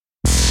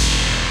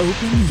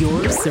Open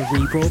your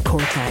cerebral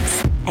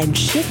cortex and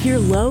shift your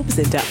lobes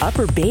into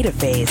upper beta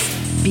phase,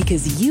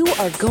 because you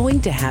are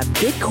going to have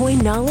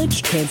Bitcoin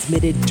knowledge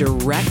transmitted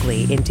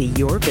directly into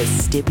your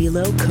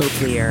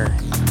vestibulocochlear.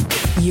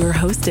 Your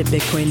host at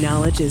Bitcoin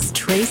Knowledge is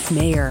Trace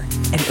Mayer,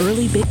 an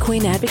early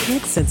Bitcoin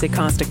advocate since it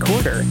cost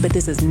 $0.25, but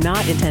this is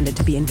not intended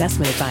to be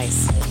investment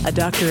advice. A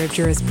doctor of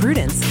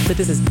jurisprudence, but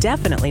this is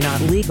definitely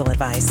not legal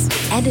advice.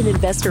 And an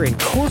investor in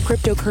core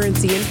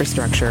cryptocurrency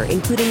infrastructure,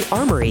 including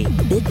Armory,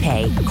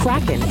 BitPay,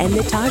 Kraken, and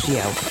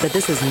Nitagio, but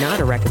this is not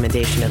a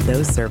recommendation of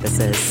those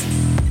services.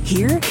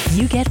 Here,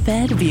 you get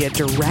fed via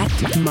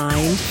direct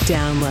mind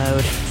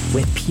download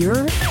with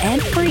pure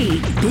and free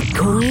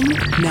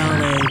Bitcoin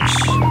knowledge.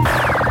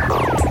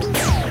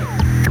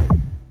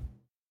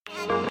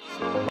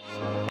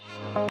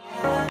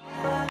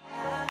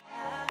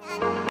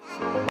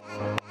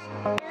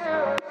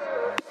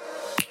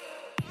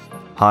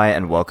 Hi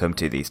and welcome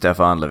to the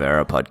Stefan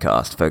Livera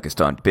podcast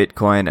focused on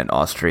Bitcoin and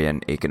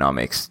Austrian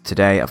economics.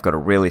 Today I've got a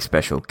really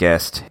special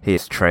guest. He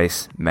is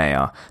Trace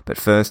Mayer. But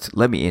first,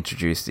 let me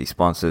introduce the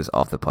sponsors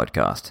of the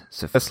podcast.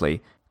 So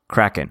firstly,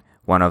 Kraken,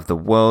 one of the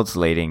world's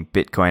leading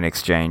Bitcoin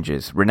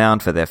exchanges,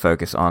 renowned for their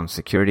focus on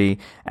security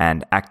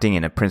and acting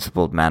in a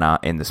principled manner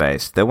in the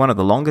space. They're one of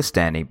the longest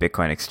standing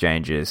Bitcoin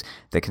exchanges.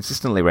 They're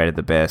consistently rated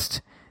the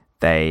best.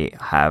 They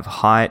have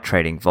high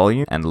trading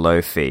volume and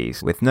low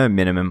fees with no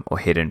minimum or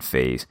hidden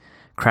fees.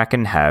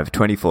 Kraken have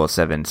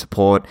 24/7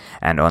 support,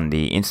 and on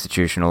the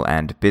institutional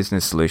and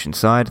business solution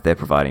side, they're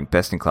providing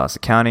best-in-class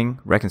accounting,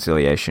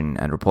 reconciliation,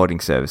 and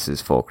reporting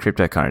services for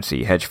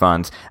cryptocurrency hedge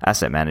funds,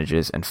 asset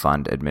managers, and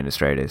fund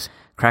administrators.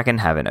 Kraken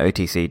have an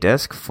OTC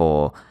desk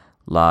for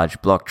large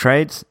block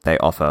trades. They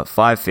offer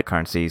 5 fiat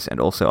currencies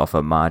and also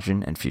offer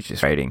margin and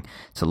futures trading.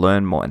 To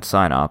learn more and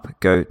sign up,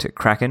 go to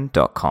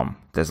kraken.com.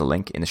 There's a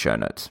link in the show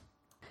notes.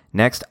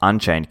 Next,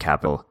 Unchained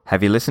Capital.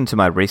 Have you listened to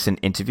my recent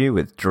interview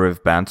with Dhruv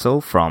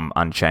Bansal from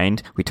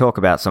Unchained? We talk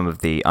about some of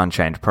the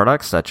Unchained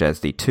products, such as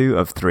the 2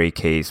 of 3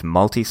 keys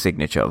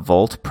multi-signature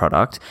Vault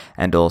product,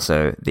 and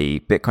also the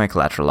Bitcoin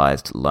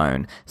collateralized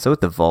loan. So with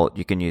the Vault,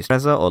 you can use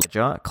Trezor or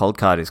Ledger. Cold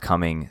Card is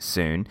coming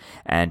soon,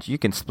 and you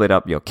can split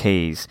up your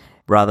keys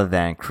rather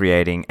than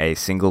creating a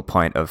single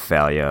point of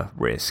failure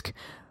risk.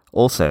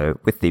 Also,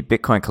 with the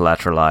Bitcoin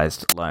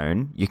collateralized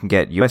loan, you can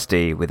get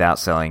USD without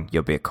selling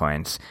your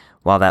Bitcoins.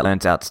 While that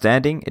loan's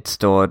outstanding, it's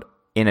stored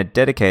in a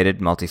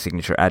dedicated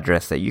multi-signature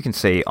address that you can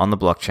see on the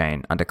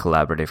blockchain under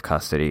collaborative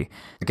custody.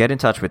 To get in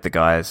touch with the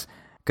guys,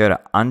 go to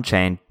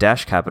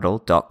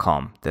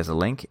unchained-capital.com. There's a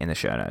link in the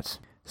show notes.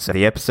 So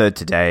the episode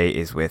today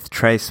is with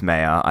Trace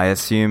Mayer. I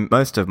assume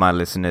most of my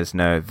listeners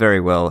know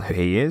very well who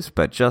he is,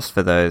 but just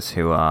for those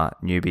who are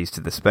newbies to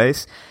the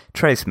space,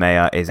 Trace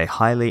Mayer is a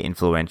highly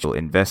influential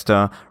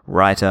investor,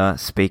 writer,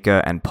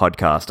 speaker, and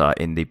podcaster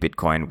in the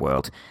Bitcoin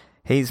world.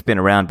 He's been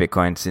around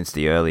Bitcoin since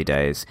the early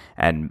days,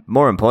 and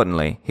more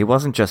importantly, he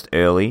wasn't just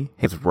early,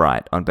 he was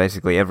right on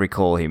basically every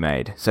call he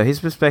made. So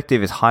his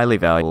perspective is highly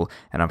valuable,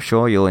 and I'm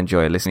sure you'll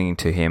enjoy listening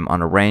to him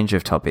on a range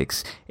of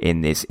topics in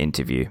this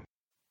interview.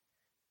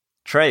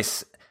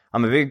 Trace,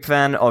 I'm a big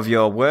fan of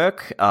your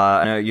work.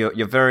 I know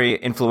you're very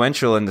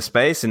influential in the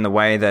space in the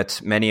way that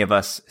many of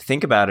us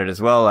think about it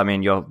as well. I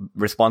mean, you're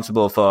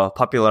responsible for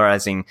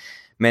popularizing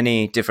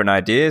many different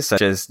ideas,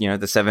 such as,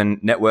 the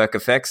 7 network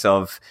effects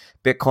of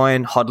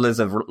Bitcoin, hodlers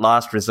of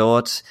last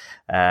resort.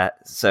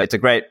 So it's a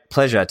great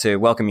pleasure to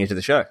welcome you to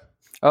the show.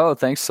 Oh,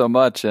 thanks so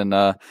much. And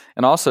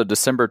also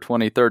December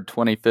 23rd,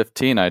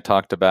 2015, I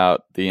talked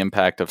about the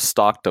impact of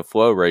stock to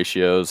flow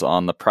ratios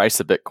on the price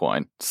of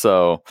Bitcoin.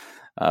 So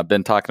I've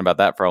been talking about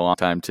that for a long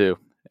time too.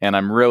 And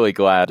I'm really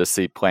glad to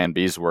see Plan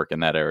B's work in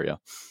that area.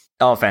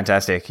 Oh,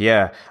 fantastic.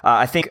 Yeah.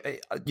 I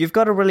think you've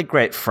got a really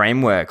great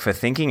framework for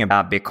thinking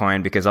about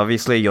Bitcoin, because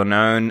obviously you're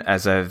known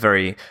as a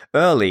very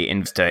early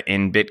investor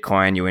in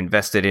Bitcoin. You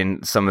invested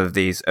in some of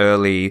these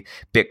early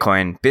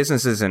Bitcoin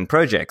businesses and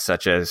projects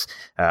such as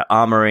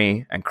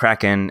Armory and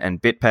Kraken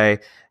and BitPay.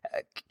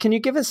 Can you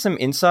give us some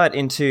insight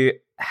into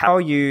how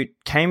you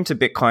came to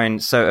Bitcoin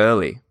so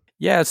early?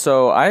 Yeah,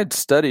 so I had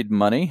studied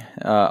money,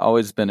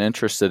 always been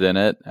interested in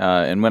it.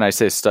 And when I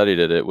say studied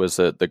it, it was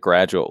at the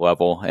graduate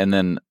level. And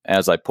then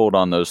as I pulled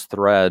on those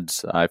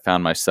threads, I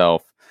found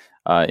myself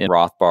in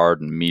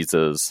Rothbard and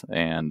Mises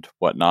and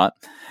whatnot.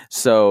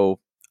 So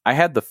I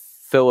had the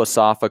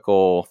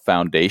philosophical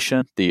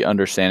foundation, the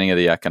understanding of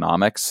the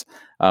economics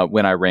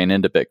when I ran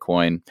into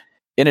Bitcoin,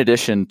 in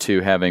addition to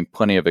having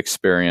plenty of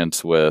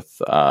experience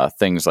with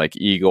things like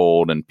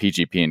eGold and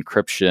PGP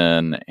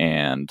encryption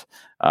and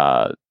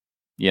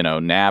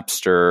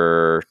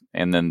Napster,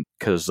 and then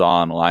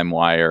Kazan,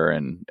 LimeWire,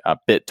 and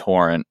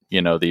BitTorrent,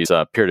 these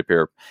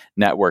peer-to-peer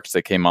networks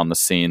that came on the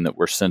scene that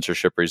were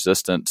censorship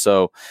resistant.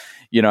 So,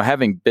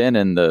 having been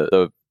in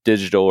the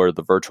digital or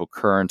the virtual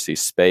currency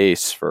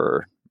space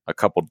for a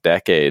couple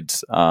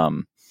decades, I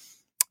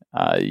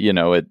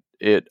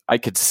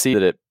could see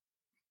that it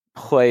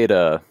played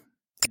a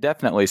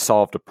definitely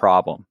solved a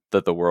problem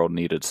that the world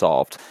needed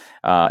solved.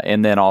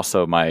 And then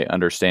also my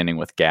understanding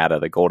with GATA,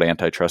 the Gold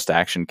Antitrust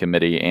Action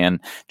Committee, and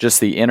just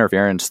the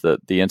interference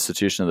that the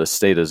institution of the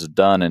state has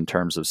done in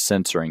terms of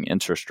censoring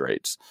interest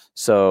rates.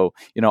 So,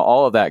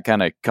 all of that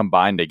kind of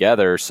combined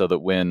together so that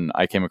when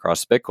I came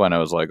across Bitcoin, I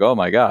was like, oh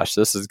my gosh,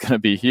 this is going to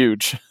be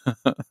huge.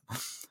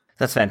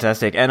 That's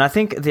fantastic. And I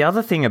think the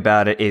other thing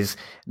about it is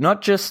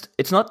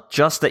it's not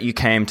just that you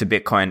came to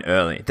Bitcoin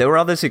early. There were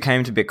others who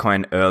came to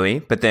Bitcoin early,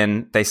 but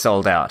then they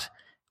sold out.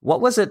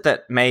 What was it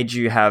that made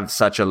you have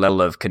such a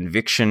level of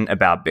conviction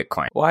about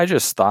Bitcoin? Well, I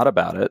just thought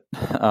about it.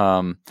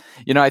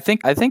 I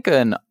think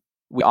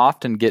we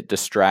often get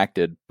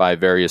distracted by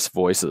various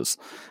voices,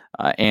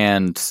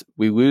 and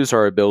we lose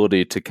our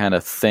ability to kind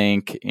of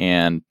think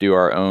and do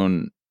our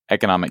own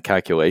economic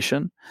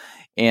calculation.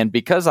 And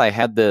because I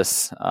had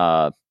this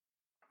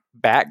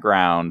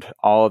background,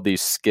 all of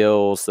these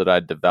skills that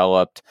I'd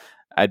developed,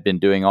 I'd been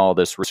doing all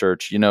this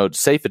research.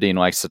 Saifedean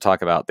likes to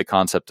talk about the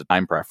concept of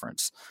time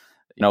preference.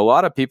 A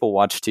lot of people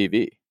watch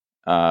TV.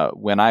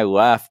 When I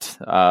left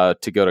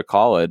to go to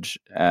college,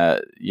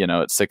 at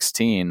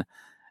 16,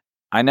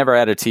 I never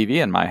had a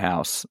TV in my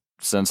house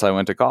since I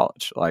went to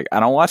college. Like, I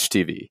don't watch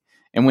TV.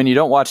 And when you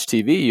don't watch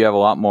TV, you have a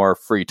lot more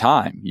free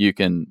time. You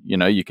can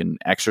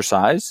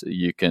exercise,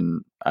 you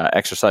can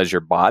exercise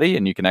your body,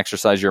 and you can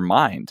exercise your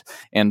mind.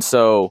 And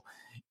so,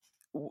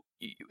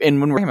 and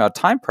when we're talking about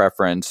time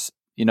preference,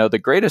 the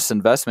greatest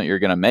investment you're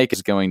going to make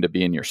is going to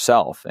be in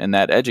yourself. And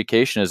that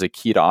education is a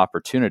key to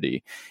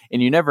opportunity.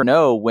 And you never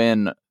know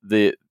when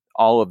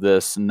all of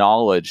this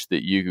knowledge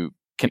that you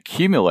can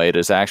accumulate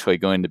is actually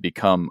going to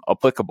become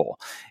applicable.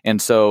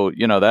 And so,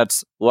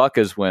 that's luck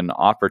is when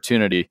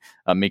opportunity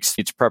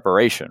meets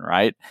preparation,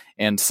 right?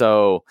 And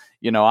so,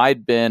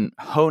 I'd been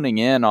honing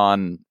in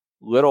on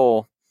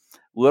little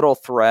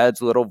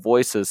threads, little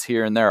voices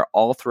here and there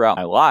all throughout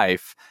my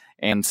life.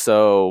 And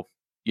so,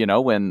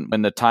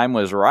 when the time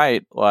was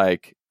right,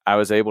 like, I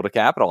was able to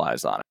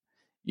capitalize on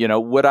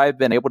it. Would I have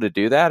been able to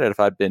do that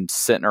if I'd been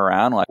sitting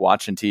around like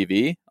watching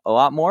TV a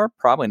lot more?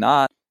 Probably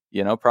not.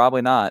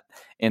 Probably not.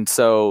 And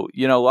so,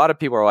 a lot of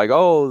people are like,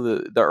 oh,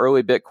 the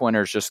early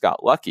Bitcoiners just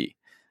got lucky.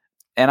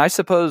 And I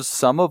suppose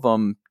some of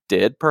them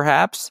did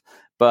perhaps,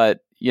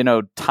 but,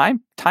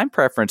 time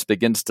preference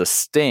begins to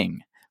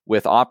sting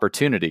with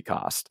opportunity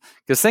cost.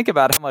 Because think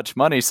about how much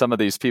money some of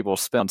these people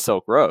spent on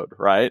Silk Road,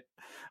 right?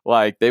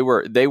 Like they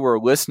were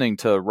listening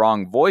to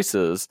wrong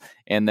voices,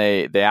 and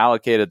they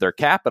allocated their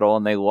capital,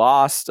 and they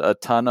lost a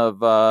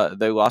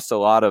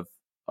lot of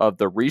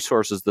the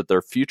resources that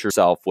their future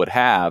self would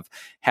have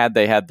had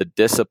they had the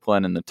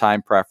discipline and the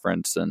time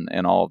preference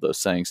and all of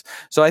those things.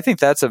 So I think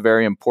that's a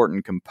very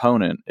important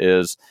component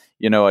is,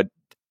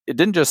 it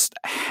didn't just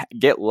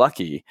get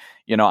lucky.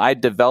 I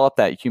developed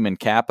that human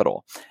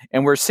capital,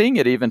 and we're seeing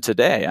it even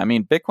today. I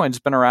mean, Bitcoin's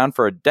been around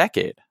for a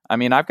decade. I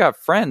mean, I've got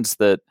friends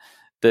that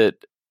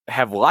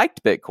have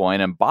liked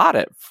Bitcoin and bought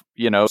it,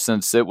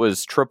 since it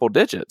was triple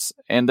digits,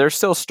 and they're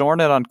still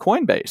storing it on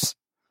Coinbase.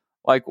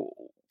 Like,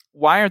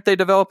 why aren't they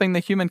developing the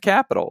human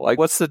capital? Like,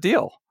 what's the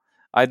deal?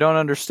 I don't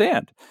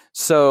understand.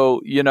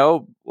 So,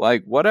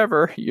 like,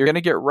 whatever, you're going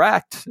to get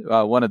wrecked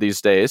one of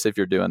these days if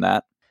you're doing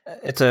that.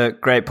 It's a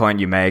great point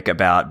you make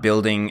about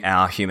building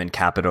our human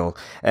capital.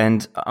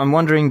 And I'm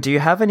wondering, do you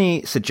have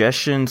any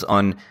suggestions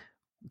on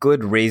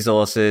good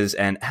resources,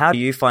 and how do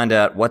you find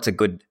out what's a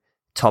good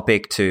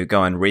topic to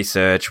go and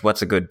research?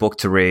 What's a good book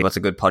to read? What's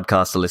a good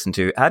podcast to listen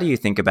to? How do you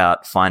think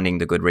about finding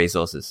the good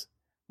resources?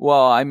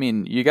 Well, I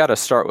mean, you got to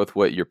start with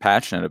what you're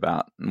passionate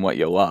about and what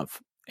you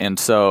love. And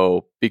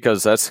so,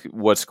 because that's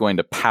what's going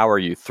to power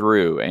you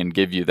through and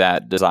give you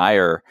that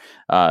desire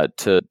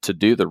to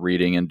do the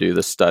reading and do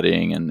the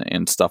studying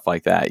and stuff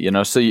like that.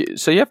 So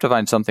you have to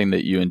find something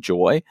that you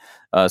enjoy,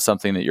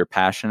 something that you're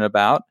passionate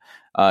about.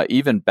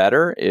 Even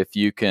better if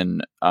you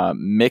can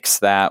mix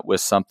that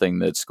with something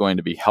that's going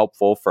to be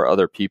helpful for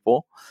other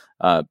people,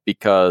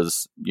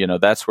 because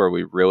that's where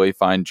we really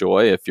find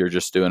joy. If you're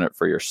just doing it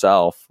for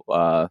yourself,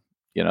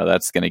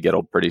 that's going to get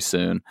old pretty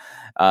soon.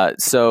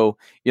 So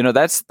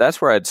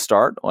that's where I'd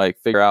start. Like,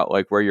 figure out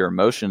like where your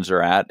emotions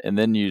are at, and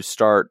then you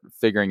start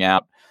figuring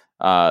out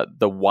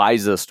the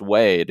wisest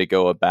way to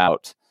go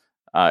about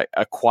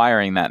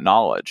acquiring that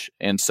knowledge.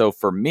 And so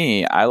for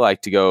me, I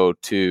like to go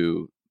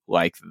to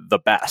like the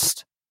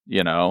best.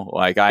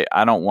 Like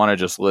I don't want to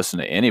just listen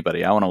to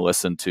anybody. I want to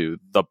listen to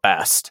the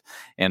best.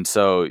 And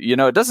so,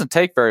 it doesn't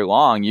take very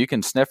long. You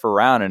can sniff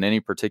around in any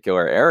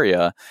particular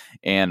area,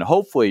 and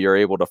hopefully you're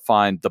able to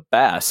find the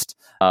best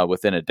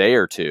within a day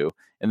or two.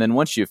 And then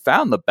once you've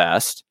found the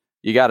best,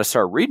 you got to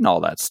start reading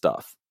all that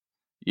stuff,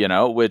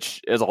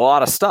 which is a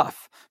lot of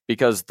stuff,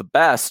 because the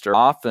best are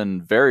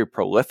often very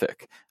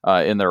prolific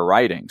in their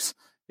writings.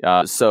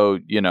 So,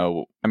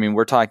 I mean,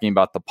 we're talking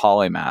about the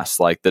polymaths,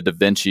 like the Da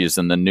Vinci's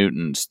and the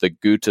Newtons, the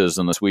Goethes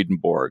and the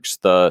Swedenborgs,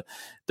 the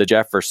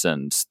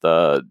Jeffersons,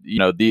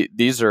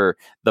 these are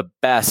the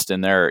best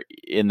in their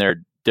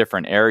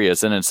different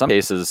areas. And in some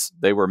cases,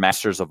 they were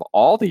masters of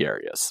all the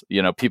areas,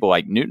 people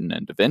like Newton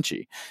and Da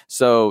Vinci.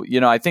 So,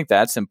 I think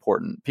that's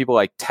important. People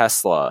like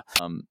Tesla,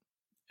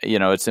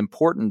 it's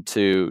important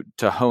to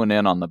hone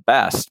in on the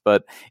best,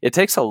 but it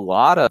takes a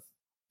lot of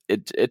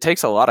it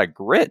takes a lot of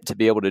grit to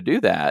be able to do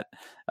that,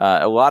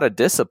 a lot of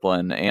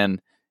discipline,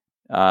 and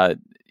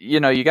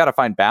you got to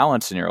find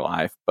balance in your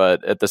life.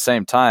 But at the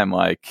same time,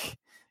 like,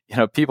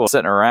 people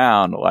sitting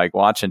around like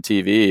watching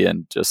TV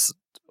and just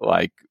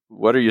like,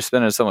 what are you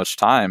spending so much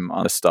time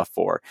on this stuff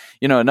for?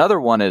 Another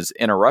one is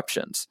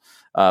interruptions.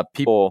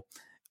 People,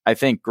 I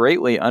think,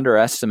 greatly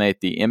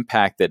underestimate the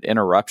impact that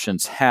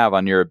interruptions have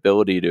on your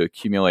ability to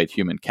accumulate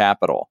human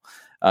capital.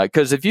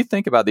 Because if you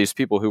think about these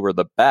people who were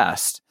the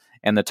best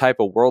and the type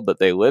of world that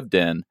they lived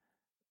in,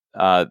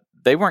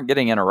 they weren't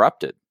getting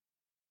interrupted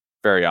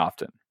very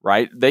often,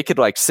 right? They could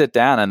like sit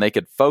down and they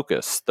could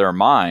focus their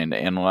mind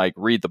and like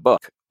read the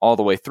book all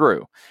the way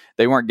through.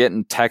 They weren't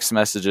getting text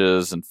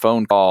messages and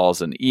phone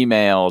calls and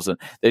emails, and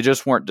they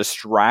just weren't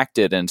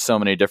distracted in so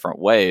many different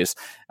ways.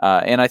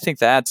 And I think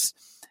that's,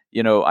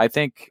 I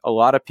think a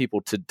lot of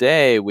people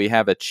today, we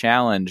have a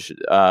challenge.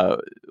 A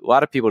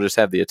lot of people just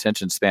have the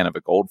attention span of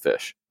a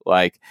goldfish.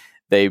 Like,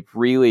 they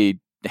really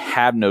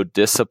have no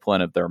discipline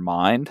of their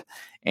mind.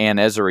 And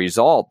as a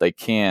result, they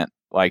can't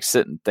like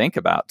sit and think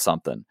about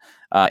something.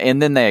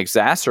 And then they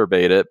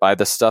exacerbate it by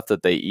the stuff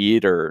that they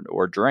eat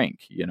or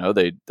drink.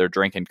 They're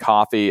drinking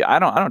coffee. I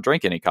don't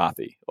drink any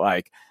coffee.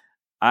 Like,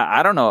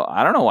 I don't know.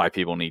 I don't know why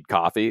people need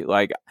coffee.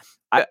 Like,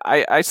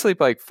 I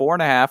sleep like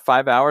 4.5,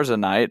 5 hours a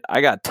night.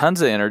 I got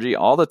tons of energy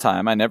all the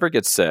time. I never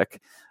get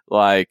sick.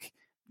 Like,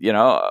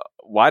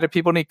 why do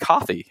people need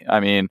coffee?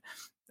 I mean,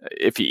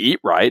 if you eat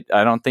right,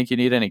 I don't think you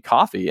need any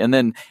coffee. And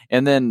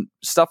then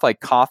stuff like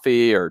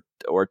coffee or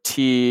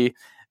tea,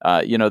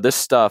 this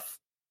stuff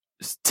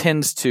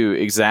tends to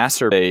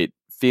exacerbate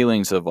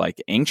feelings of like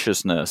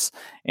anxiousness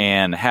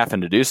and having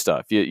to do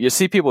stuff. You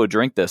see people who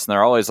drink this and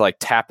they're always like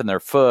tapping their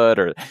foot,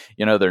 or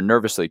they're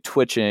nervously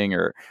twitching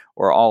or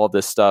all of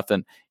this stuff.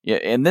 And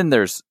then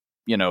there's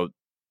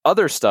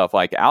other stuff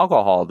like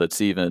alcohol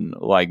that's even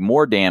like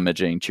more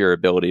damaging to your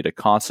ability to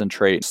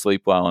concentrate,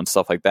 sleep well, and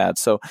stuff like that.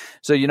 So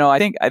I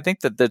think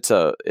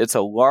that it's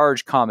a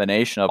large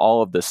combination of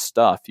all of this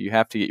stuff. You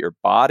have to get your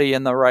body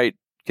in the right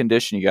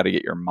condition. You got to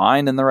get your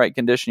mind in the right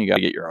condition. You got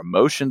to get your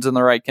emotions in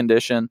the right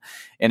condition.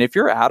 And if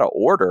you're out of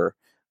order,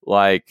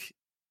 like,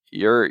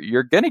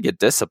 you're going to get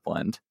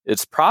disciplined.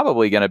 It's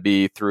probably going to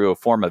be through a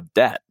form of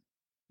debt.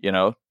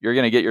 You're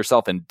going to get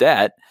yourself in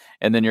debt,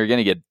 and then you're going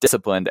to get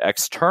disciplined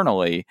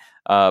externally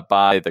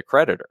by the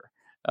creditor,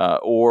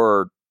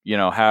 or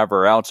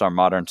however else our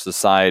modern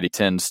society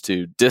tends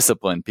to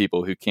discipline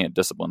people who can't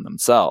discipline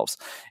themselves.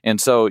 And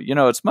so,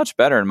 it's much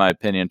better, in my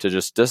opinion, to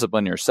just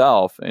discipline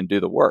yourself and do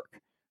the work,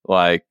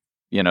 like,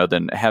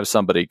 than have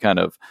somebody kind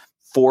of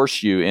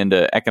force you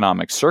into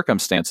economic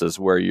circumstances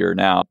where you're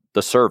now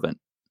the servant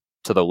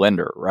to the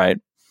lender, right?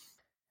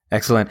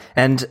 Excellent.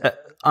 And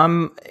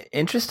I'm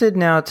interested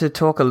now to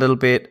talk a little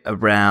bit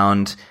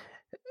around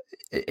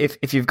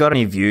if you've got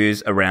any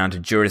views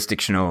around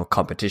jurisdictional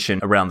competition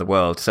around the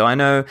world. So I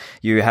know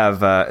you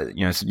have,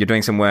 you're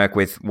doing some work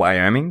with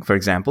Wyoming, for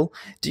example.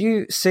 Do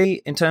you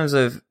see, in terms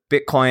of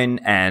Bitcoin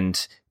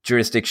and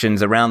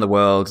jurisdictions around the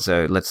world,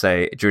 so let's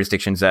say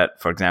jurisdictions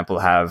that, for example,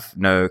 have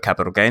no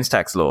capital gains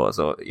tax laws,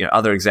 or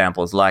other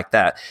examples like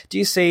that, do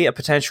you see a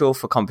potential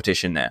for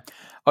competition there?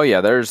 Oh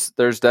yeah, there's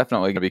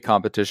definitely going to be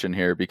competition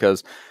here,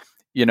 because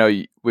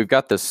we've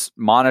got this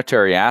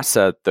monetary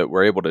asset that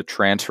we're able to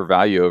transfer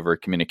value over a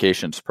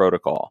communications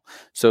protocol.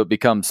 So it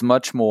becomes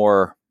much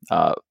more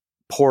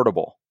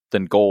portable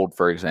than gold,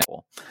 for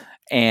example.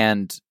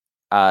 And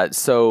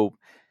so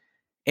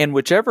in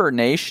whichever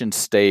nation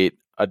state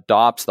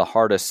adopts the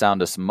hardest,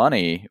 soundest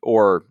money,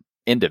 or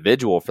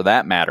individual for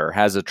that matter,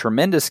 has a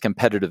tremendous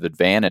competitive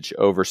advantage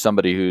over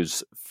somebody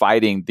who's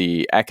fighting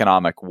the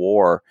economic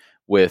war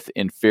with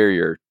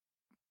inferior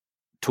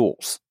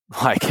tools.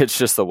 Like, it's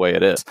just the way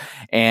it is.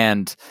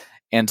 And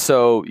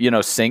so,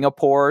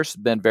 Singapore's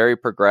been very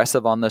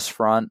progressive on this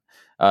front.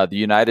 The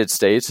United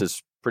States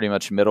is pretty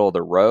much middle of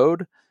the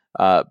road,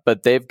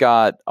 but they've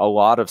got a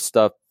lot of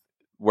stuff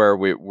where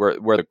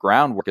the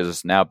groundwork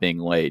is now being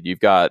laid. You've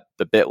got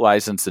the BIT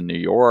license in New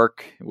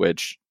York,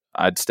 which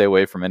I'd stay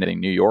away from anything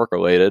New York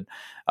related.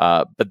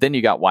 But then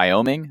you got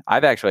Wyoming.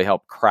 I've actually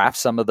helped craft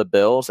some of the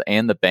bills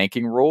and the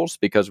banking rules,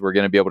 because we're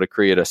going to be able to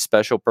create a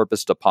special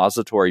purpose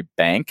depository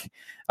bank,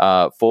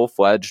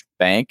 full-fledged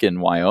bank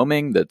in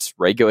Wyoming that's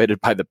regulated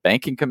by the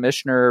banking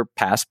commissioner,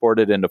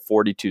 passported into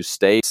 42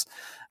 states.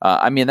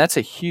 That's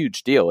a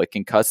huge deal. It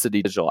can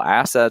custody digital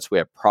assets. We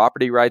have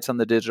property rights on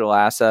the digital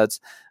assets.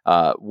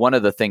 One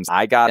of the things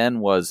I got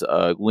in was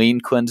a lien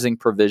cleansing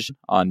provision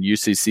on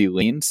UCC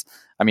liens.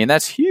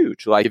 That's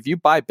huge. Like, if you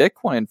buy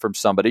Bitcoin from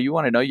somebody, you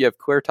want to know you have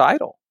clear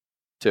title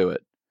to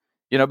it.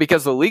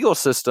 Because the legal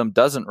system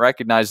doesn't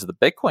recognize the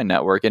Bitcoin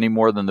network any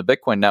more than the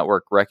Bitcoin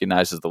network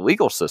recognizes the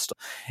legal system.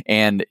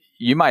 And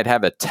you might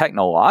have a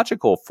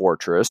technological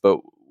fortress, but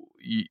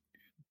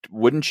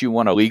wouldn't you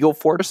want a legal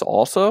fortress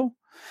also?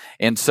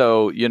 And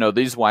so,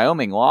 these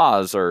Wyoming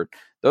laws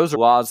those are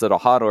laws that a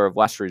hodler of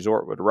last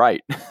resort would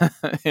write,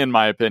 in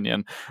my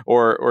opinion,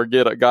 or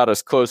got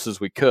as close as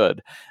we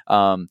could.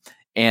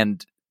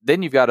 And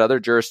then you've got other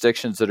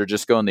jurisdictions that are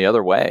just going the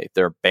other way.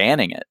 They're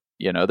banning it.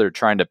 They're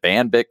trying to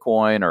ban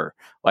Bitcoin, or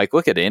like,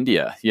 look at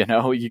India. You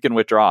can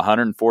withdraw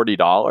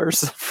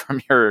 $140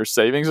 from your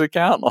savings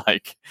account.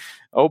 Like,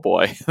 oh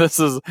boy, that's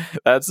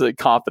a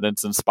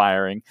confidence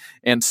inspiring.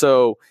 And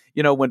so,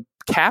 when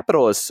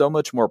capital is so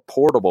much more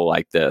portable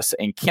like this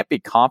and can't be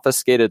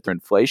confiscated through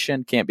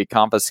inflation, can't be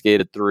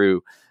confiscated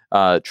through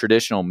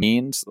traditional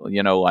means,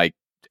 like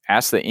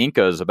ask the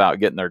Incas about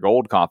getting their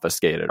gold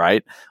confiscated,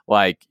 right?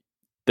 Like,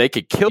 they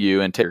could kill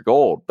you and take your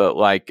gold, but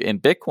like in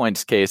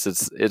Bitcoin's case,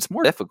 it's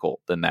more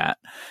difficult than that.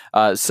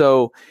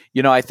 So,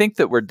 I think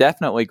that we're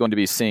definitely going to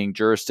be seeing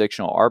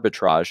jurisdictional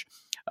arbitrage.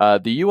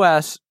 The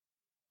U.S.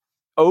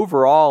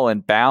 overall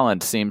in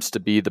balance seems to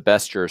be the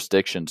best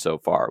jurisdiction so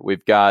far.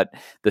 We've got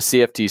the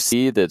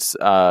CFTC that's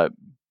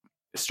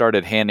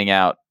started handing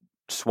out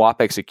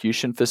swap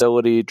execution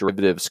facility,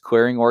 derivatives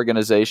clearing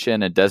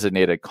organization, and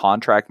designated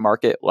contract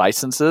market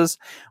licenses.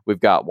 We've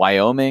got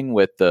Wyoming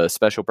with the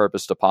special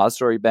purpose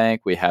depository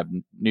bank. We have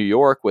New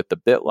York with the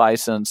BIT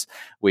license.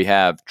 We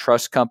have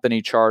trust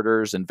company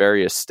charters in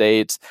various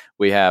states.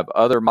 We have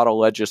other model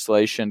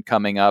legislation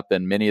coming up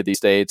in many of these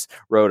states.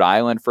 Rhode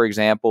Island, for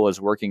example,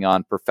 is working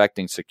on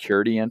perfecting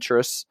security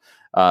interests.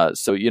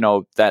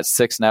 So, that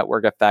sixth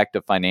network effect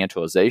of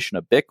financialization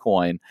of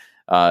Bitcoin,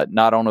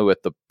 not only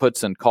with the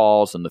puts and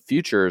calls and the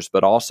futures,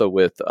 but also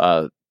with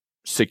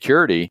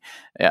security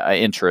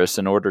interests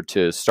in order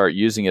to start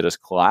using it as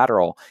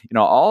collateral.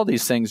 All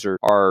these things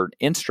are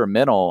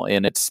instrumental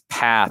in its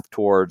path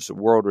towards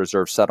world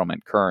reserve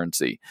settlement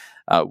currency,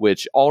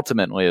 which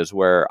ultimately is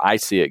where I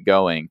see it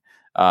going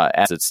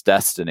as its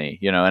destiny.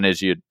 And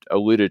as you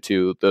alluded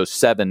to, those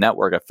 7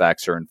 network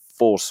effects are in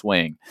full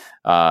swing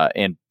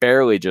and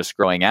barely just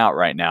growing out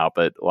right now.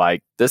 But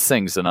like, this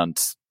thing's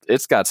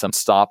it's got some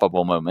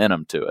stoppable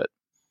momentum to it.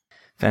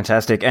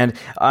 Fantastic. And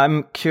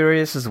I'm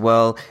curious as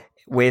well,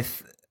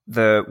 with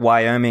the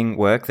Wyoming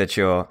work that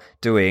you're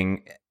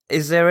doing,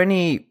 is there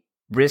any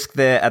risk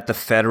there at the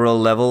federal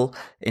level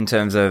in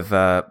terms of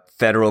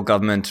federal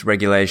government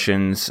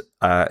regulations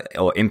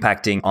or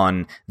impacting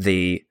on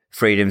the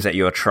freedoms that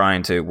you're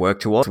trying to work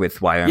towards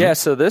with Wyoming? Yeah,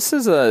 so this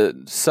is a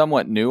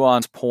somewhat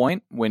nuanced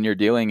point when you're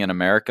dealing in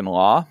American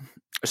law.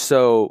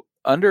 So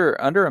under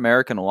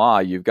American law,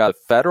 you've got the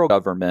federal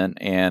government,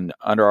 and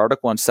under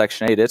Article 1,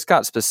 Section 8, it's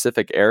got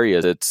specific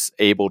areas it's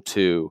able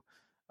to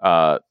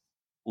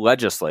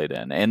legislate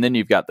in, and then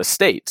you've got the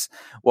states.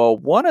 Well,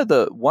 one of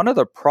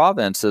the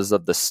provinces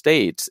of the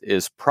states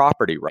is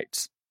property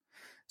rights.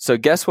 So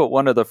guess what?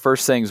 One of the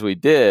first things we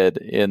did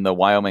in the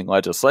Wyoming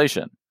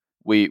legislation,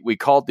 we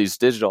called these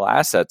digital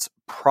assets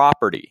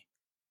property.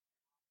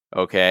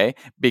 Okay,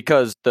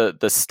 because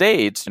the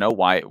states,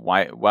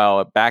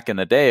 well, back in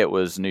the day it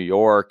was New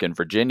York and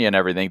Virginia and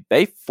everything,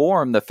 they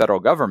form the federal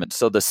government.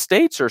 So the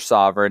states are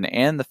sovereign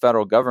and the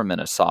federal government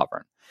is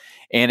sovereign.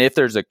 And if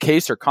there's a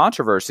case or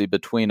controversy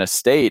between a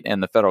state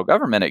and the federal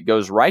government, it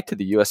goes right to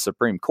the U.S.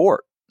 Supreme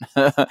Court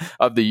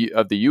of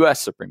the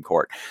U.S. Supreme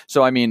Court.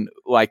 So, I mean,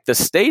 like, the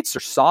states are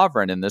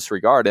sovereign in this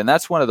regard. And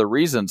that's one of the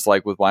reasons,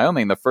 like with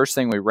Wyoming, the first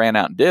thing we ran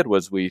out and did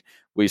was we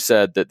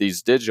said that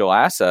these digital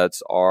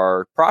assets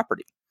are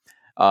property.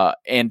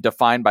 And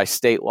defined by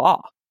state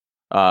law,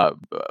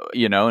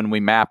 and we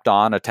mapped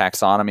on a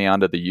taxonomy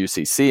onto the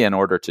UCC in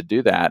order to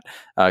do that,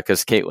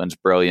 because Caitlin's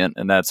brilliant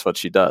and that's what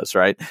she does,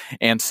 right?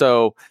 And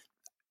so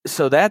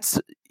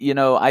that's,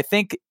 I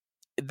think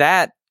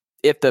that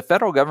if the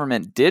federal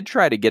government did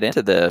try to get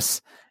into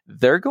this,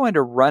 they're going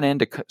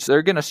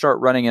to start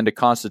running into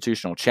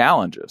constitutional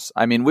challenges.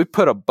 I mean, we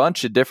put a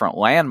bunch of different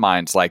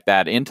landmines like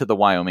that into the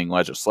Wyoming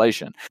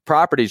legislation.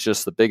 Property is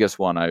just the biggest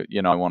one I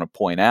want to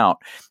point out.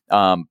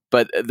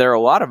 But there are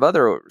a lot of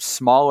other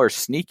smaller,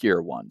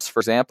 sneakier ones.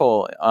 For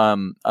example,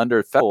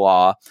 under federal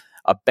law,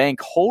 a bank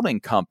holding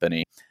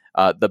company,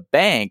 the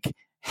bank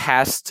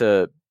has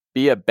to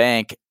be a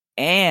bank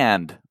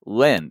and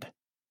lend.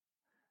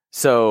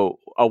 So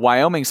a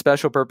Wyoming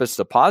special purpose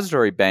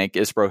depository bank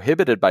is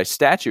prohibited by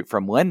statute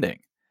from lending.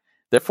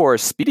 Therefore, a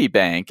Speedy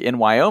Bank in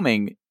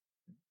Wyoming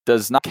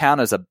does not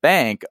count as a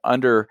bank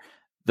under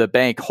the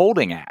Bank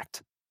Holding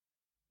Act,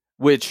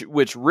 which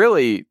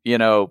really,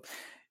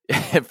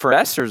 for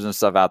investors and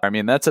stuff out there, I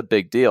mean, that's a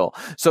big deal.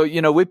 So,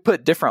 we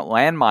put different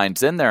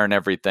landmines in there and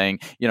everything,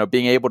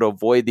 being able to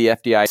avoid the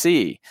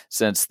FDIC,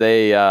 since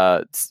they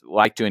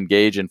like to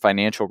engage in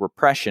financial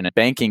repression and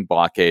banking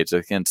blockades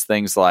against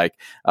things like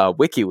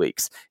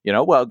WikiLeaks.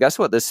 Well, guess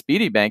what? This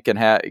Speedy Bank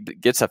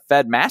gets a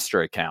Fed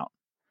master account.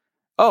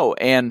 Oh,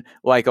 and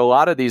like a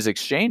lot of these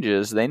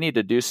exchanges, they need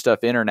to do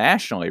stuff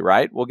internationally,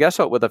 right? Well, guess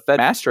what? With a Fed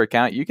master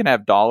account, you can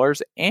have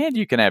dollars and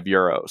you can have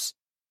euros.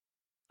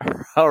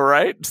 All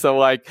right. So,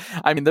 like,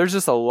 I mean, there's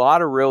just a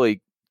lot of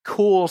really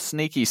cool,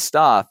 sneaky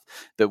stuff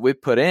that we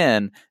put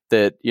in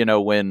that,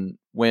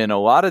 when a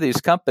lot of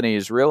these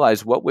companies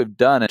realize what we've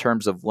done in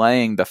terms of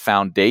laying the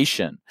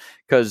foundation,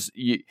 because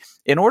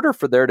in order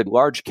for there to be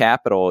large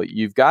capital,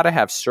 you've got to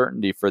have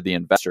certainty for the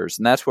investors.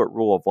 And that's what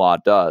rule of law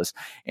does.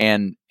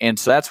 And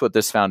so that's what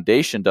this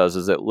foundation does,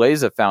 is it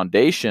lays a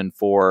foundation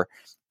for,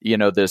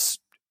 this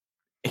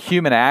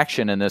human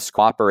action and this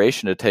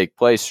cooperation to take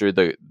place through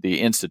the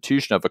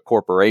institution of a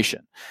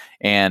corporation.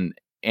 And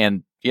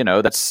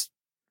that's,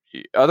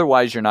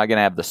 otherwise you're not going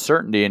to have the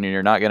certainty, and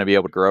you're not going to be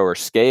able to grow or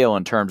scale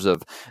in terms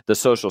of the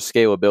social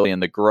scalability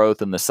and the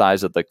growth and the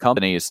size of the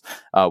companies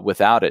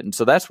without it. And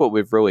so that's what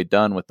we've really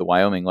done with the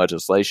Wyoming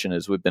legislation,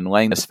 is we've been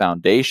laying this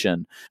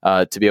foundation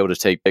to be able to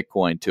take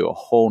Bitcoin to a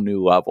whole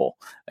new level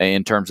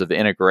in terms of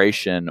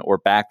integration or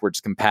backwards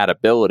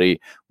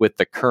compatibility with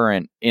the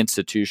current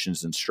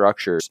institutions and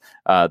structures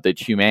that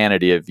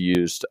humanity have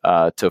used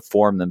to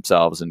form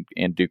themselves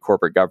and do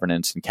corporate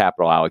governance and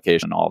capital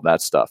allocation and all of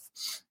that stuff.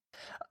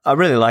 I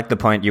really like the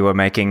point you were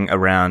making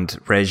around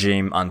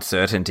regime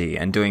uncertainty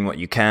and doing what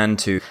you can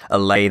to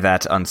allay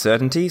that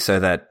uncertainty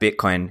so that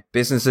Bitcoin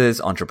businesses,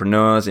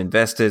 entrepreneurs,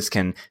 investors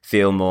can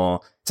feel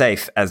more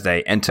safe as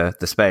they enter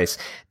the space.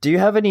 Do you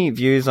have any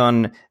views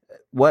on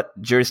what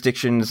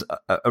jurisdictions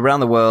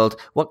around the world,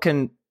 what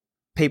can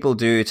people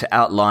do to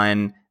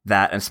outline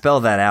that and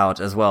spell that out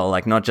as well?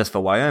 Like, not just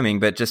for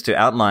Wyoming, but just to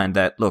outline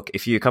that, look,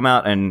 if you come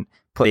out and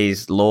put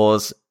these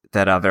laws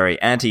that are very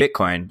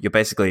anti-Bitcoin, you're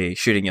basically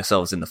shooting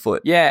yourselves in the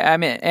foot. Yeah, I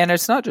mean, and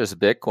it's not just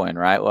Bitcoin,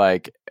 right?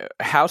 Like,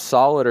 how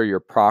solid are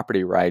your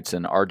property rights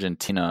in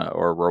Argentina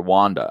or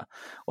Rwanda?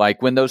 Like,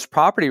 when those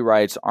property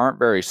rights aren't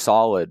very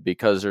solid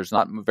because there's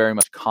not very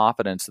much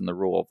confidence in the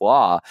rule of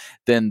law,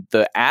 then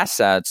the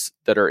assets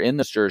that are in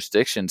those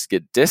jurisdictions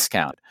get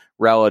discounted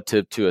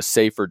relative to a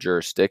safer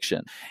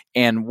jurisdiction.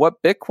 And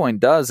what Bitcoin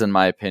does, in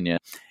my opinion,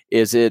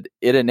 is it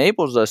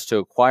enables us to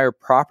acquire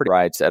property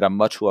rights at a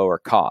much lower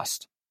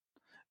cost,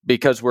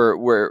 because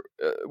we're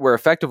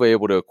effectively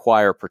able to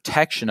acquire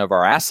protection of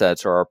our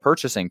assets or our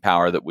purchasing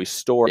power that we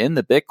store in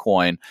the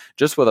Bitcoin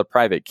just with a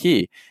private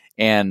key.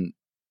 And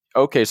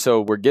okay,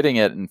 so we're getting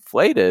it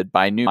inflated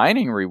by new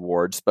mining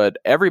rewards, but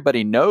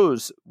everybody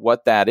knows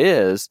what that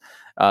is.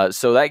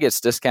 So that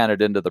gets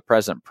discounted into the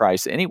present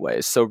price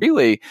anyways. So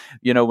really,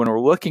 when we're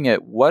looking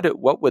at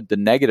what would the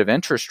negative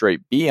interest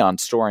rate be on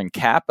storing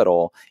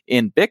capital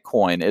in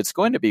Bitcoin, it's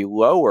going to be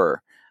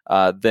lower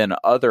than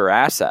other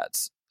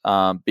assets.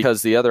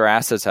 Because the other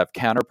assets have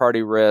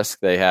counterparty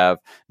risk, they have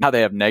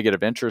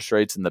negative interest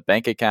rates in the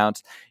bank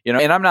accounts,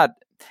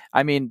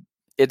 and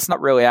it's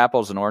not really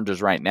apples and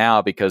oranges right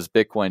now because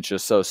Bitcoin's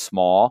just so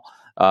small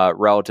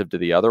relative to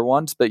the other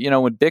ones. But,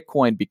 when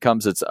Bitcoin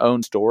becomes its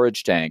own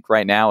storage tank,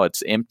 right now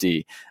it's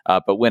empty,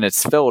 but when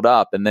it's filled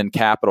up and then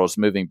capital is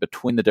moving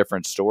between the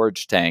different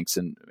storage tanks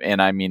and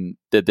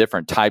the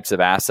different types of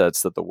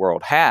assets that the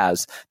world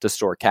has to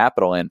store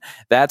capital in,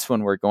 that's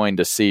when we're going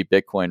to see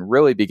Bitcoin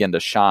really begin to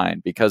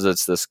shine, because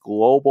it's this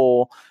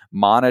global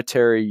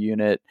monetary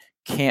unit,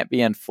 can't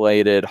be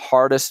inflated,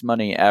 hardest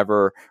money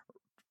ever,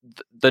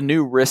 the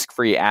new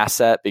risk-free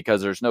asset,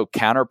 because there's no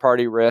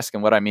counterparty risk.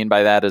 And what I mean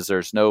by that is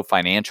there's no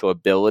financial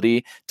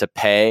ability to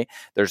pay.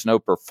 There's no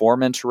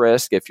performance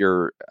risk if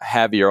you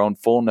have your own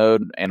full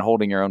node and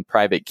holding your own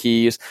private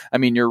keys.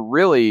 You're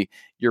really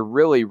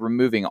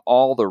removing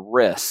all the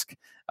risk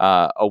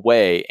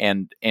away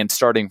and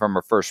starting from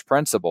a first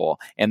principle.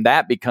 And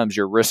that becomes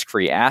your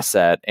risk-free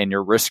asset and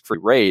your risk-free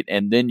rate.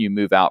 And then you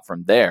move out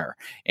from there.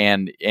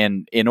 And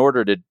in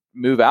order to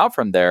move out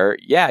from there,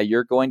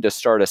 you're going to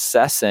start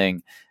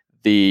assessing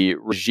the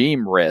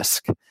regime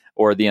risk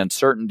or the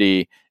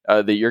uncertainty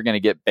that you're going to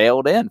get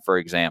bailed in, for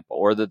example,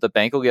 or that the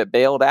bank will get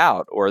bailed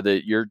out, or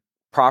that your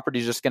property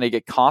is just going to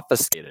get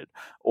confiscated,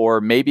 or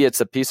maybe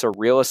it's a piece of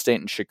real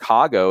estate in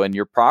Chicago and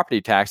your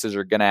property taxes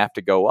are going to have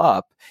to go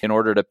up in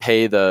order to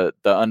pay the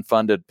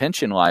unfunded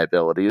pension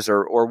liabilities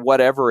or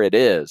whatever it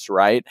is,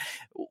 right?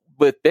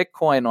 With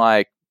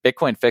Bitcoin,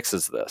 Bitcoin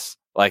fixes this.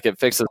 It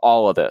fixes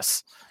all of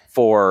this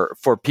for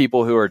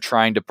people who are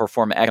trying to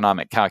perform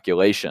economic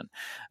calculation.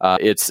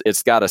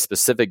 It's got a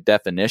specific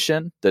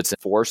definition that's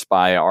enforced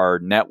by our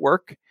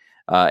network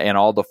and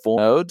all the full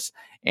nodes.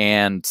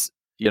 And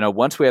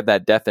once we have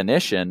that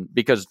definition,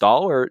 because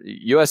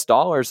U.S.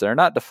 dollars, they're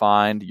not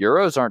defined,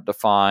 euros aren't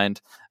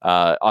defined,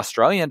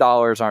 Australian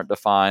dollars aren't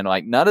defined.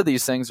 None of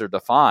these things are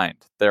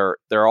defined.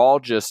 They're all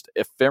just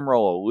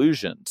ephemeral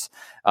illusions.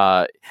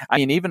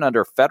 Even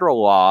under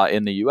federal law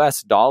in the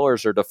U.S.,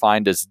 dollars are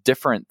defined as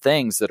different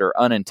things that are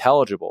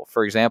unintelligible.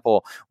 For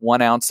example,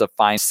 1 ounce of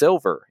fine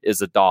silver is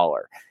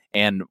 $1,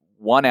 and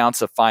 1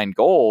 ounce of fine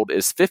gold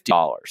is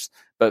 $50.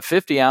 But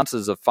 50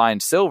 ounces of fine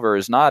silver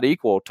is not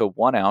equal to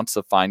 1 ounce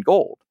of fine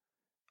gold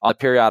on the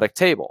periodic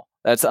table.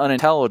 That's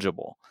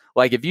unintelligible.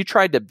 If you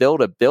tried to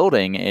build a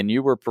building and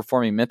you were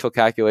performing mental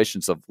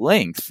calculations of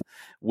length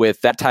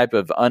with that type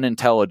of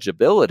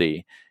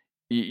unintelligibility,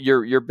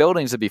 your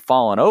buildings would be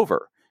falling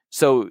over.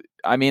 So,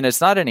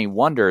 it's not any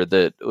wonder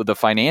that the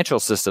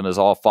financial system is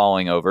all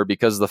falling over,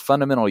 because the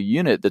fundamental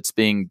unit that's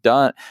being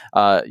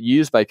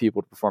used by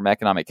people to perform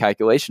economic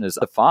calculation is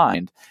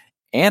defined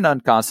and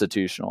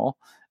unconstitutional.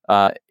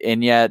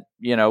 And yet,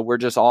 we're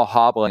just all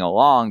hobbling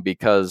along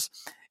because,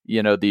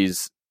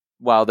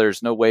 while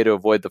there's no way to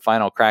avoid the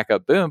final crack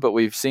up boom, but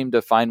we've seemed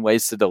to find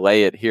ways to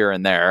delay it here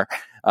and there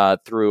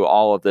through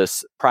all of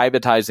this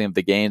privatizing of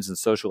the gains and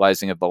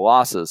socializing of the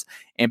losses.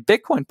 And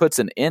Bitcoin puts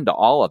an end to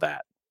all of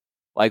that.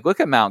 Like, look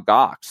at Mount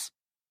Gox.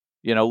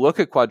 Look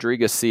at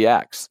Quadriga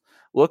CX.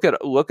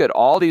 Look at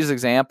all these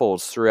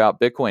examples throughout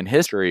Bitcoin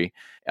history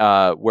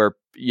where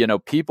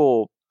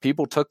people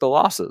took the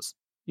losses.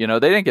 They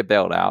didn't get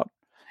bailed out,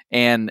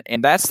 and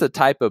that's the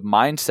type of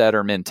mindset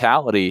or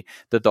mentality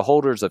that the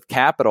holders of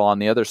capital on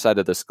the other side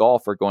of this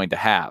gulf are going to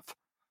have.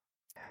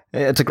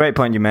 It's a great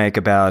point you make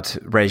about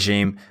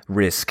regime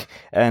risk,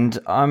 and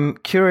I'm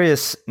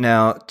curious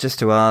now just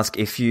to ask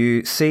if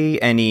you see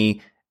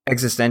any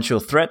existential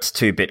threats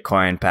to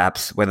Bitcoin,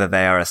 perhaps whether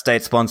they are a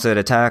state-sponsored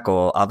attack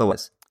or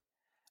otherwise.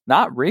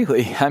 Not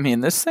really. I mean,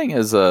 this thing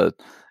is a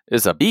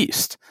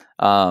beast.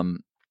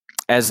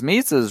 As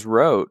Mises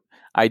wrote,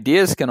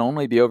 ideas can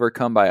only be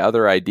overcome by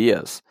other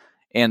ideas.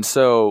 And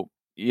so,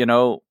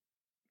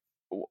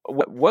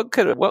 what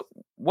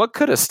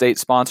could a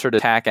state-sponsored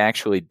attack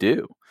actually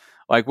do?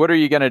 Like, what are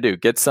you going to do?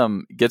 Get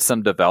some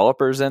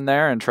developers in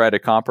there and try to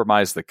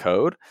compromise the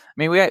code? I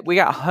mean, we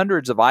got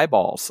hundreds of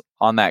eyeballs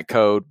on that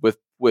code with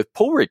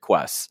pull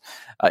requests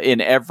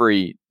in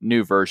every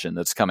new version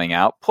that's coming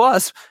out.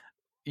 Plus,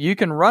 you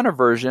can run a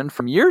version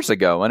from years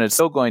ago and it's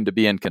still going to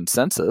be in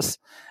consensus.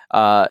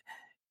 And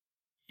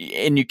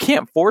you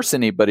can't force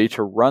anybody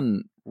to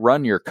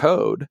run your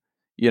code,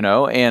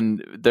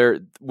 and there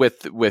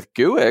with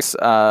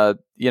GUIX,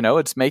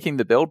 it's making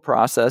the build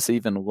process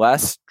even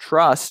less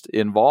trust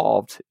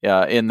involved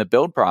in the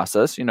build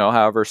process,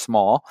 however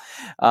small.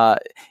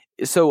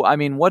 So, I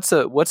mean, what's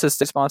a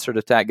state-sponsored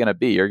attack going to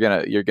be? You're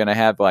gonna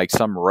have like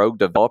some rogue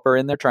developer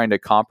in there trying to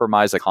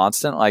compromise a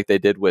constant, like they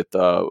did with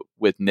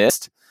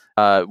NIST.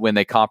 When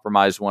they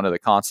compromised one of the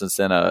constants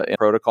in a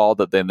protocol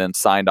that they then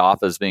signed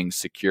off as being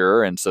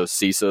secure, and so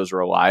CISOs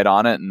relied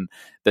on it, and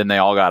then they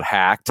all got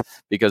hacked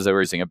because they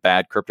were using a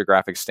bad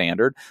cryptographic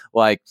standard.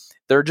 Like,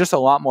 there are just a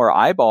lot more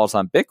eyeballs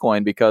on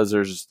Bitcoin because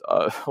there's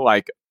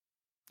how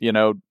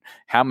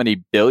many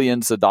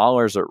billions of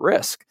dollars at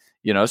risk.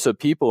 So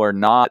people are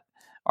not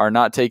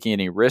taking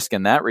any risk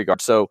in that regard.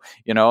 So,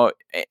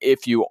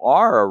 if you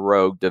are a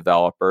rogue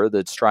developer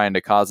that's trying to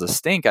cause a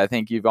stink, I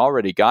think you've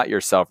already got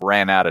yourself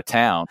ran out of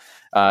town.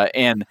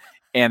 And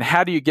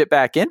how do you get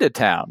back into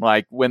town?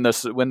 Like, when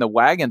the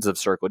wagons have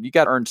circled, you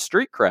got to earn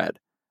street cred.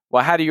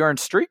 Well, how do you earn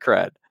street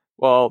cred?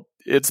 Well,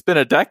 it's been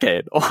a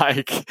decade.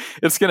 Like,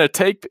 it's going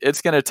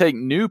to take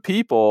new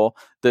people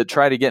that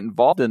try to get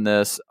involved in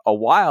this a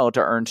while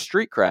to earn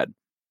street cred.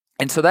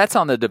 And so that's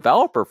on the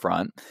developer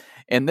front.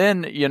 And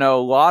then, a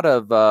lot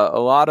of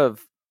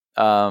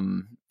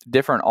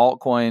different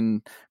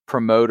altcoin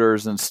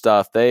promoters and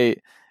stuff,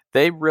 they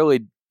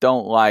really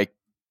don't like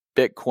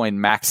Bitcoin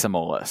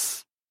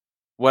maximalists,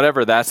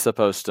 whatever that's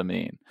supposed to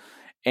mean.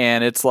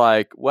 And it's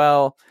like,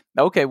 well,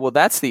 okay, well,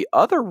 that's the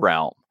other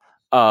realm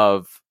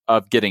of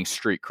getting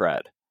street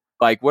cred.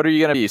 Like, what are you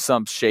going to be,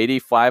 some shady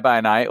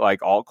fly-by-night like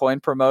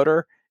altcoin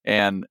promoter?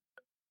 And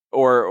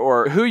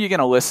or who are you going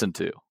to listen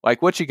to?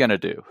 Like, what you going to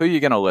do? Who are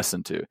you going to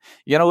listen to?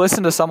 You going to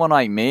listen to someone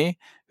like me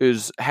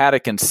who's had a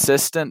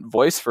consistent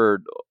voice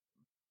for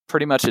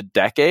pretty much a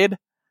decade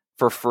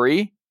for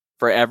free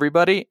for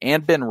everybody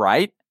and been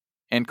right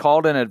and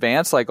called in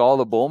advance like all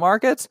the bull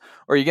markets?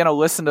 Or are you going to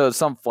listen to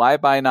some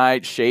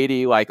fly-by-night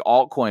shady like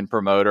altcoin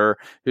promoter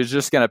who's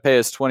just going to pay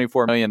his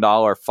 $24 million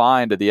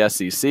fine to the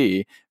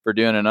SEC for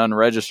doing an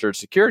unregistered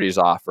securities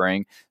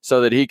offering so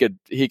that he could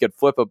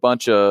flip a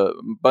bunch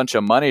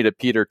of money to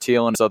Peter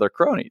Thiel and his other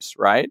cronies,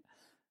 right?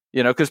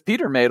 Because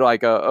Peter made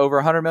like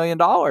over $100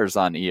 million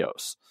on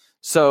EOS.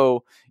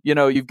 So,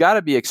 you've got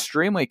to be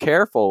extremely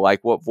careful, like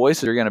what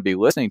voices you're going to be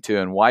listening to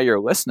and why you're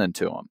listening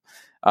to them.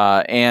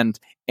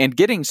 And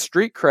getting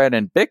street cred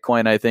in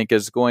Bitcoin, I think,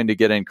 is going to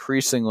get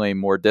increasingly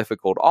more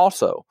difficult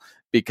also.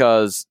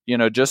 Because,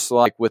 just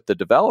like with the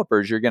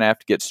developers, you're going to have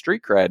to get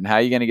street cred. And how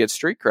are you going to get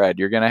street cred?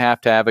 You're going to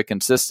have a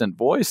consistent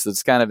voice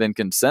that's kind of in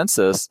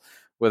consensus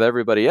with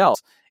everybody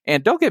else.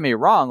 And don't get me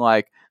wrong,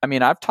 like, I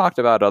mean, I've talked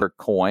about other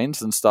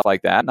coins and stuff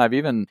like that. And I've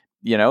even,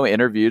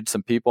 interviewed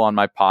some people on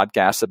my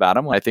podcast about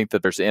them. I think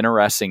that there's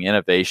interesting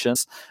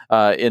innovations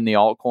in the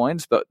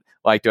altcoins. But,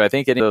 like, do I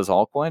think any of those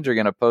altcoins are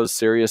going to pose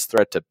serious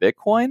threat to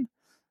Bitcoin?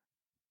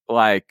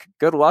 Like,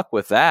 good luck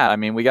with that. I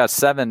mean, we got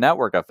 7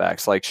 network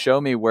effects. Like,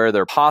 show me where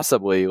they're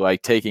possibly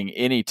like taking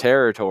any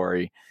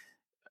territory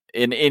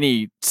in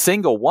any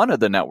single one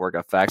of the network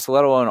effects,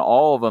 let alone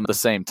all of them at the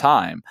same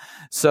time.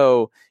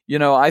 So,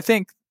 I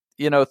think,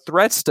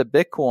 threats to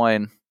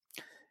Bitcoin,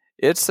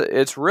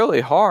 it's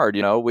really hard.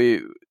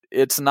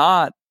 It's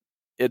not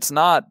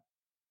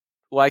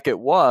like it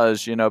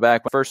was,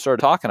 back when I first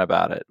started talking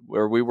about it,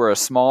 where we were a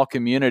small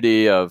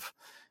community of,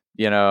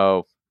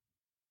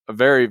 a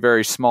very,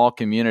 very small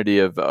community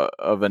of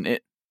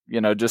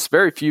just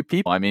very few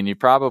people. I mean, you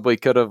probably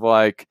could have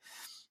like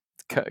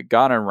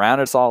gone and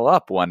rounded us all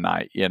up one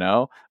night,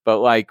 but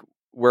like,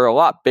 we're a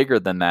lot bigger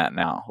than that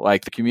now.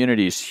 Like, the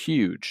community is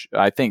huge.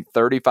 I think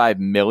 35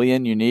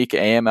 million unique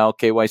AML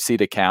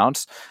KYC'd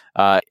accounts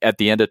at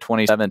the end of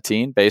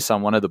 2017, based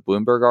on one of the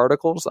Bloomberg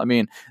articles. I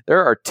mean,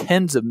 there are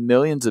tens of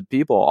millions of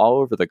people all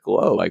over the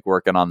globe like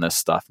working on this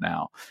stuff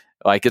now.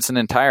 Like, it's an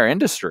entire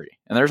industry,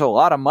 and there's a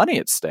lot of money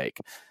at stake.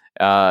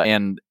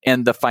 and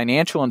the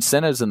financial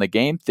incentives and the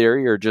game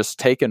theory are just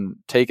taking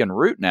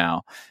root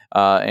now,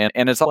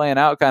 and it's playing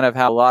out kind of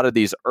how a lot of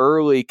these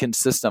early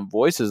consistent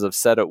voices have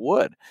said it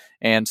would.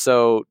 And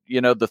so,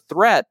 the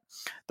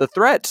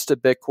threats to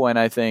Bitcoin,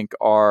 I think,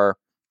 are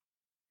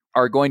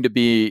going to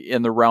be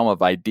in the realm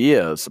of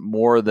ideas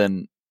more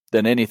than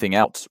anything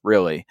else,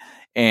 really.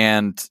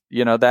 And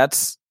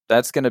that's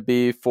going to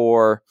be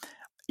for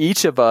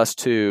each of us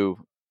to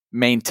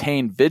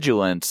maintain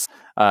vigilance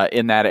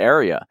in that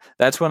area.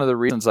 That's one of the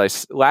reasons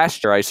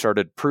last year I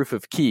started Proof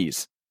of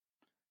Keys,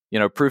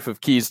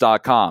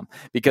 proofofkeys.com,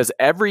 because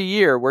every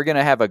year we're going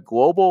to have a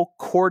global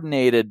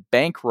coordinated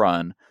bank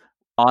run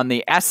on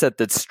the asset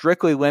that's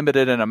strictly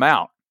limited in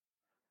amount,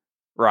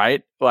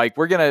 right? Like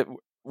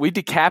we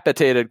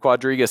decapitated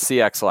Quadriga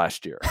CX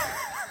last year.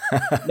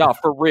 No,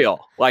 for real.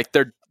 Like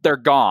they're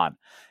gone.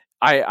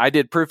 I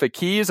did Proof of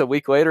Keys. A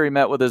week later, he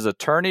met with his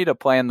attorney to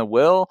plan the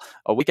will.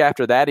 A week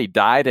after that, he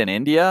died in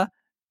India.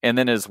 And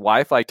then his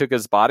wife took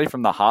his body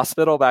from the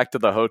hospital back to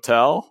the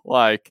hotel.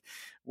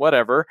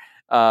 Whatever.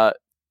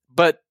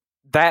 But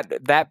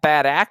that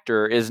bad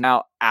actor is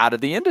now out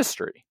of the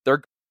industry.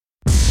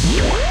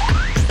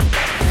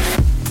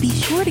 Be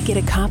sure to get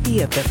a copy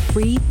of the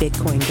free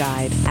Bitcoin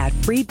Guide at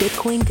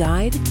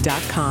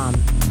freebitcoinguide.com.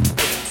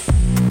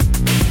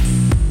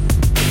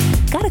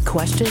 Got a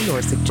question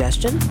or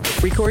suggestion?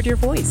 Record your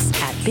voice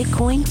at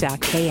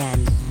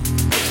bitcoin.kn.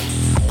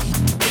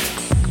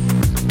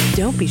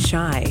 Don't be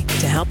shy.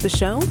 To help the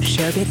show,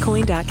 share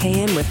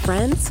bitcoin.kn with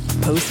friends,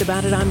 post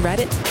about it on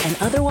Reddit, and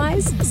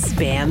otherwise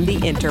spam the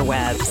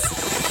interwebs.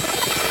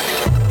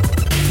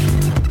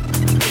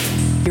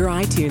 Your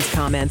iTunes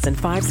comments and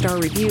 5-star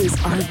reviews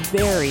are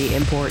very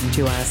important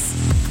to us.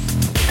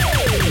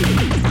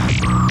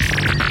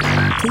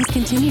 Please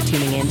continue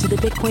tuning in to the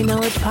Bitcoin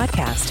Knowledge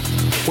Podcast,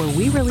 where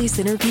we release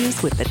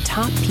interviews with the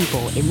top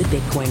people in the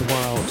Bitcoin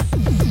world.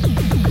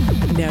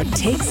 Now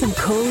take some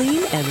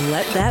choline and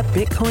let that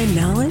Bitcoin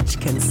knowledge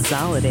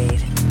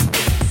consolidate.